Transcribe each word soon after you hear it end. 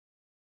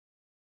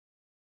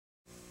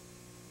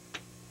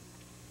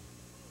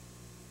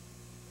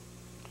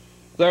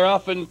They're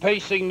often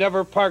pacing,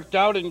 never parked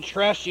out, and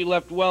Trashy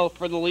left well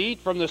for the lead.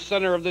 From the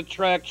center of the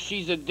track,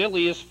 She's a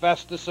Dilly is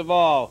fastest of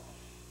all.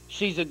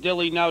 She's a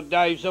Dilly now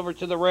dives over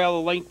to the rail, a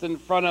length in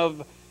front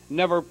of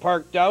Never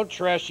Parked Out.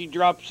 Trashy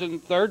drops in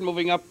third,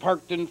 moving up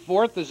Parked in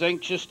fourth, is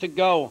Anxious to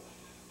Go.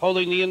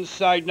 Holding the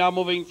inside, now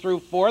moving through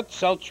fourth.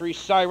 Sultry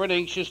Siren,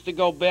 Anxious to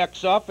Go,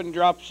 backs off and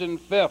drops in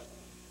fifth.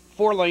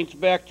 4 lengths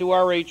back to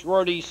R.H.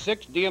 Rorty,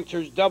 6.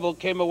 Dancer's Double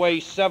came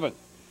away 7th.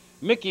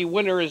 Mickey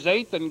Winner is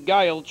 8th, and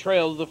Guile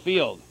trails the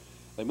field.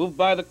 They move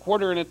by the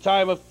quarter in a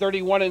time of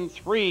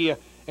 31-3,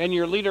 and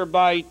your leader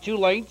by 2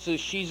 lengths is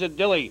She's a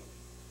Dilly.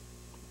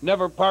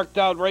 Never Parked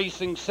Out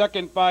racing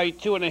second by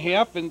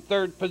 2.5. In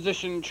third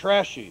position,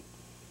 Trashy.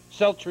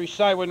 Sultry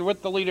Siren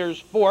with the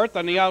leaders 4th.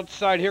 On the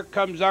outside, here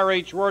comes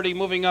R.H. Rorty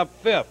moving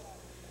up 5th.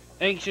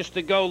 Anxious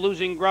to Go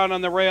losing ground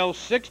on the rail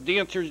 6th.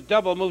 Dancer's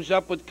Double moves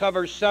up with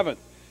cover 7th,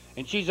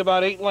 and she's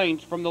about 8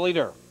 lengths from the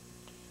leader.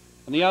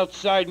 On the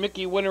outside,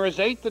 Mickey Winner is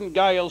 8th, and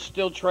Guile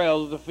still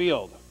trails the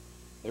field.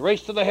 They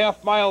race to the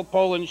half-mile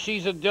pole, and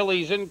She's a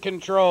Dilly's in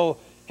control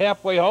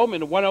halfway home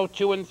in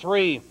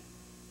 1:02.3.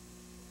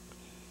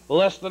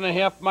 Less than a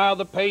half mile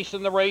the pace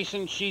in the race,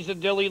 and She's a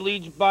Dilly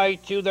leads by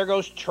 2. There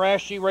goes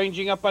Trashy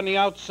ranging up on the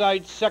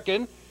outside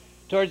second.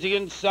 Towards the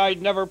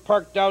inside, Never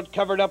Parked Out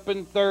covered up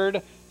in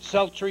third.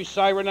 Sultry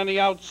Siren on the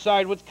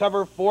outside with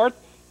cover 4th.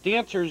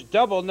 Dancer's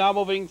Double now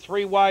moving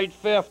 3 wide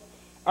 5th.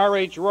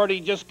 R.H. Rorty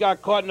just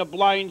got caught in a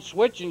blind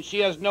switch, and she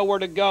has nowhere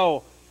to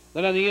go.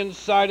 Then on the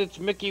inside, it's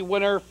Mickey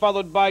Winner,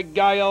 followed by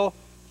Guile.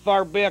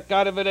 Far back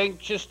out of it,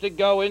 Anxious to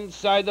Go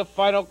inside the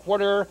final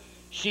quarter.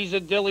 She's a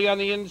Dilly on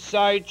the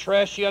inside,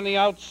 Trashy on the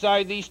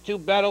outside. These two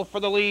battle for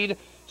the lead.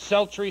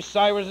 Sultry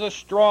Siren's a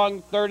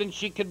strong third, and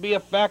she could be a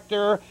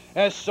factor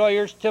as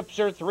Sawyer's tips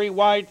her 3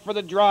 wide for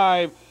the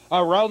drive.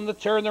 Around the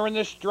turn, they're in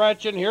the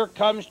stretch, and here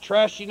comes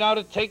Trashy now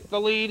to take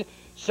the lead.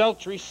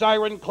 Sultry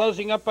Siren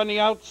closing up on the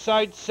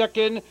outside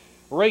second.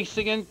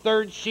 Racing in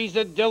third, She's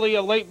a Dilly.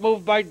 A late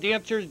move by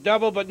Dancer's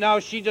Double, but now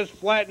she just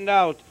flattened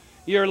out.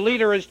 Your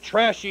leader is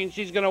Trashy, and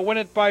she's going to win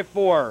it by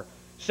 4.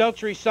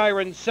 Sultry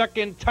Siren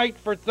second, tight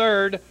for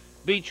third.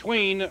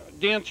 Between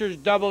Dancer's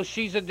Double,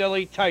 She's a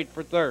Dilly, tight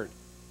for third.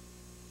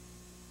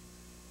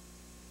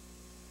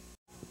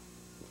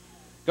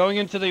 Going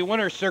into the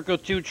winner's circle,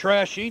 2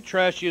 Trashy.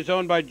 Trashy is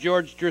owned by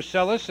George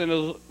Drusellis and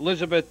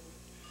Elizabeth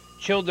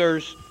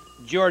Childers.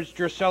 George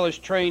Drusellis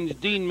trains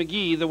Dean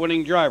Magee, the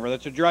winning driver.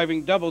 That's a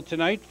driving double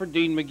tonight for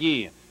Dean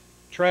Magee.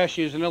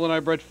 Trashy is an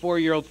Illinois-bred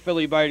 4-year-old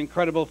filly by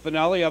Incredible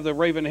Finale of the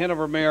Raven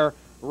Hanover mare,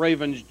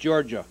 Ravens,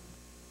 Georgia.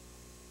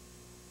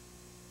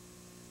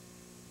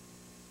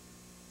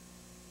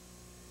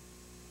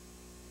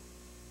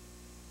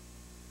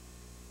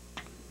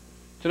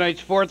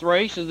 Tonight's 4th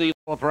race is the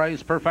 4th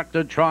race,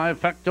 perfected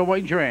trifecta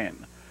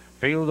wagering.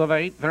 Field of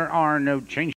 8, there are no changes.